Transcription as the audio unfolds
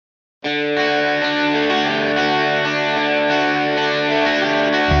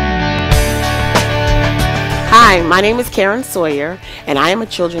Hi, my name is Karen Sawyer, and I am a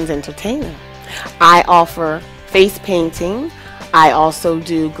children's entertainer. I offer face painting. I also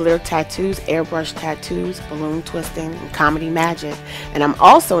do glitter tattoos, airbrush tattoos, balloon twisting, and comedy magic. And I'm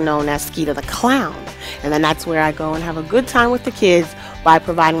also known as Skeeta the Clown. And then that's where I go and have a good time with the kids by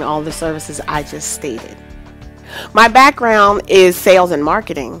providing all the services I just stated. My background is sales and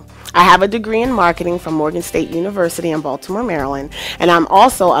marketing. I have a degree in marketing from Morgan State University in Baltimore, Maryland, and I'm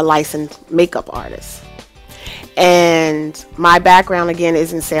also a licensed makeup artist. And my background again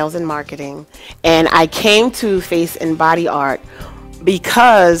is in sales and marketing, and I came to face and body art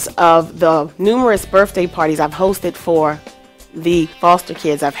because of the numerous birthday parties I've hosted for the foster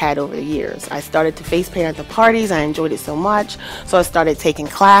kids I've had over the years. I started to face paint at the parties. I enjoyed it so much, so I started taking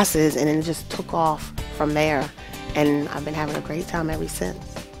classes, and it just took off from there, and I've been having a great time ever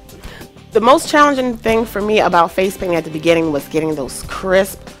since. The most challenging thing for me about face painting at the beginning was getting those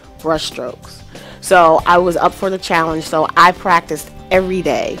crisp brush strokes. So I was up for the challenge, so I practiced every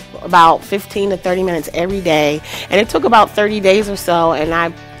day, about 15 to 30 minutes every day, and it took about 30 days or so, and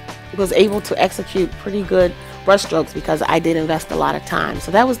I was able to execute pretty good brush strokes because I did invest a lot of time. So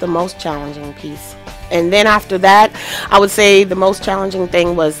that was the most challenging piece. And then after that, I would say the most challenging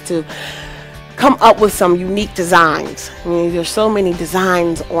thing was to come up with some unique designs. I mean, there's so many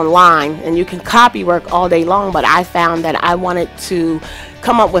designs online, and you can copy work all day long, but I found that I wanted to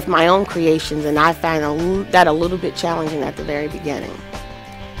come up with my own creations, and I found that a little bit challenging at the very beginning.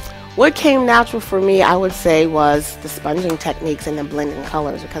 What came natural for me, I would say, was the sponging techniques and the blending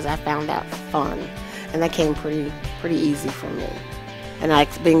colors, because I found that fun, and that came pretty easy for me. And I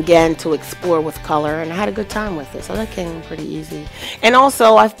began to explore with color, and I had a good time with it, so that came pretty easy. And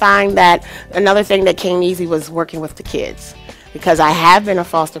also I find that another thing that came easy was working with the kids, because I have been a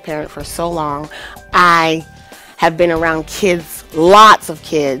foster parent for so long. I have been around kids, lots of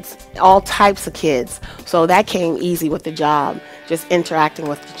kids, all types of kids, so that came easy with the job, just interacting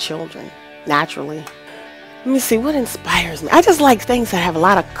with the children naturally. Let me see, what inspires me? I just like things that have a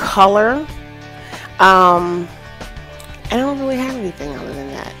lot of color. I don't really have anything other than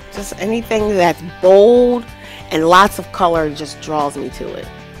that. Just anything that's bold and lots of color just draws me to it.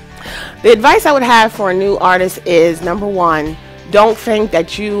 The advice I would have for a new artist is, number one, don't think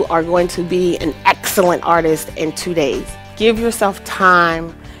that you are going to be an excellent artist in 2 days. Give yourself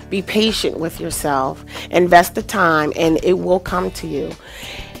time, be patient with yourself, invest the time, and it will come to you.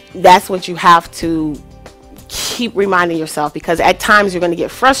 That's what you have to keep reminding yourself, because at times you're going to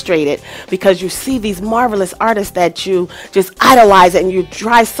get frustrated because you see these marvelous artists that you just idolize and you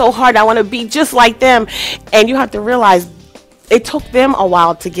try so hard, I want to be just like them, and you have to realize it took them a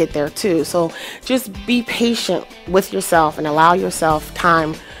while to get there too. So just be patient with yourself and allow yourself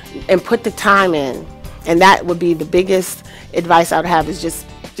time and put the time in, and that would be the biggest advice I would have, is just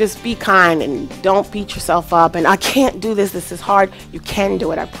be kind and don't beat yourself up and I can't do this, this is hard. You can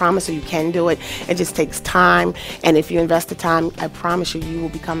do it. I promise you can do it. It just takes time, and if you invest the time, I promise you, you will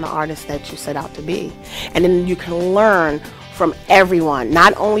become the artist that you set out to be. And then you can learn from everyone,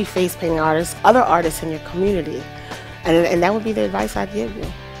 not only face painting artists, other artists in your community, and that would be the advice I'd give you.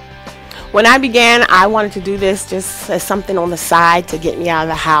 When I began, I wanted to do this just as something on the side to get me out of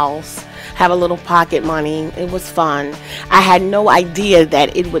the house, have a little pocket money. It was fun. I had no idea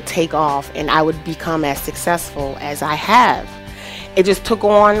that it would take off and I would become as successful as I have. It just took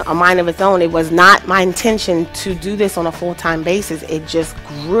on a mind of its own. It was not my intention to do this on a full-time basis. It just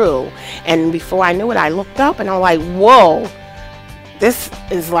grew, and before I knew it, I looked up and I'm like, whoa, this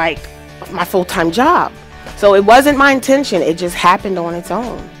is like my full-time job. So it wasn't my intention. It just happened on its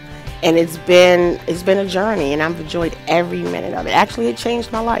own, and it's been a journey, and I've enjoyed every minute of it. Actually, it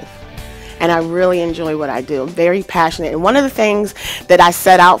changed my life, and I really enjoy what I do. I'm very passionate, and one of the things that I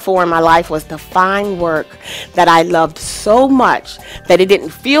set out for in my life was to find work that I loved so much that it didn't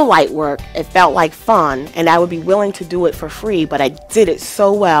feel like work. It felt like fun, and I would be willing to do it for free, but I did it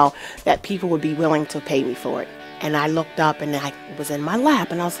so well that people would be willing to pay me for it. And I looked up, and it was in my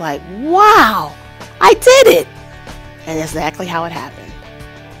lap, and I was like, wow, I did it. And that's exactly how it happened.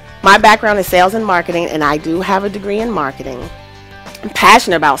 My background is sales and marketing, and I do have a degree in marketing. I'm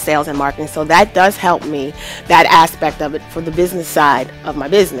passionate about sales and marketing, so that does help me, that aspect of it, for the business side of my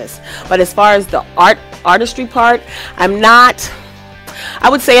business. But as far as the artistry part, I'm not. I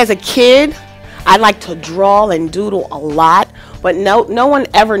would say as a kid, I like to draw and doodle a lot, but no one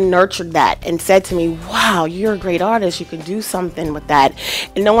ever nurtured that and said to me, wow, you're a great artist, you could do something with that.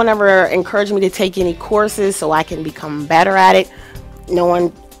 And no one ever encouraged me to take any courses so I can become better at it. No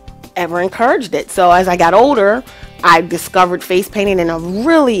one ever encouraged it. So as I got older, I discovered face painting and I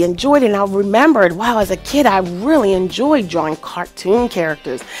really enjoyed it. And I remembered, wow, as a kid, I really enjoyed drawing cartoon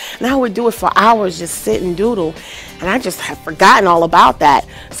characters. And I would do it for hours, just sit and doodle. And I just had forgotten all about that.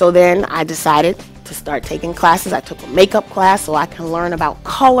 So then I decided to start taking classes. I took a makeup class so I can learn about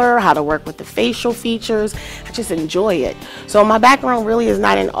color, how to work with the facial features. I just enjoy it. So my background really is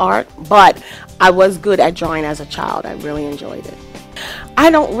not in art, but I was good at drawing as a child. I really enjoyed it. I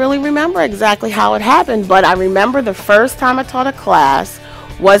don't really remember exactly how it happened, but I remember the first time I taught a class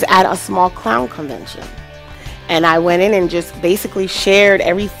was at a small clown convention. And I went in and just basically shared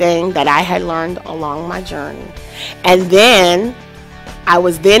everything that I had learned along my journey. And then I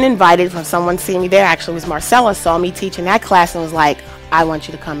was then invited from someone seeing me there. Actually, it was Marcella, saw me teaching that class and was like, I want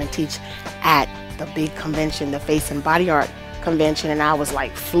you to come and teach at the big convention, the Face and Body Art convention. And I was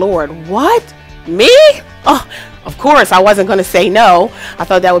like floored. What? Me? Oh, of course, I wasn't going to say no. I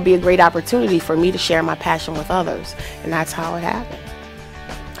thought that would be a great opportunity for me to share my passion with others. And that's how it happened.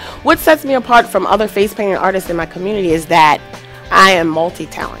 What sets me apart from other face painting artists in my community is that I am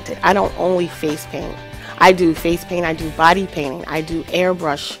multi-talented. I don't only face paint. I do face paint, I do body painting, I do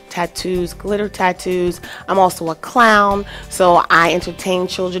airbrush tattoos, glitter tattoos. I'm also a clown, so I entertain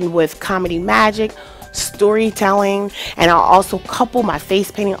children with comedy magic, storytelling, and I'll also couple my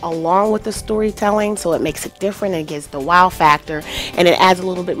face painting along with the storytelling, so it makes it different and gives the wow factor, and it adds a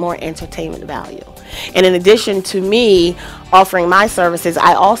little bit more entertainment value. And in addition to me offering my services,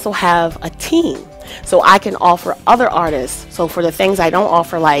 I also have a team, so I can offer other artists. So for the things I don't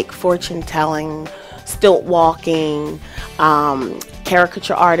offer, like fortune telling, stilt walking,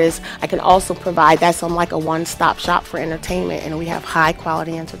 caricature artists, I can also provide that. So I'm like a one-stop shop for entertainment, and we have high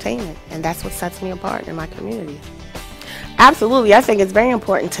quality entertainment, and that's what sets me apart in my community. Absolutely, I think it's very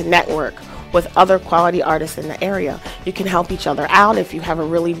important to network with other quality artists in the area. You can help each other out if you have a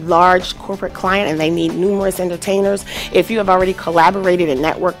really large corporate client and they need numerous entertainers. If you have already collaborated and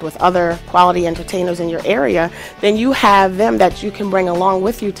networked with other quality entertainers in your area, then you have them that you can bring along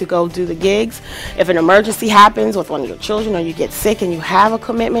with you to go do the gigs. If an emergency happens with one of your children, or you get sick and you have a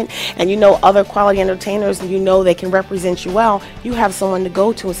commitment and you know other quality entertainers and you know they can represent you well, you have someone to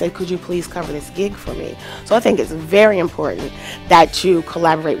go to and say, could you please cover this gig for me? So I think it's very important that you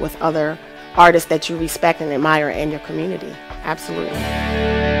collaborate with other artists that you respect and admire in your community. Absolutely.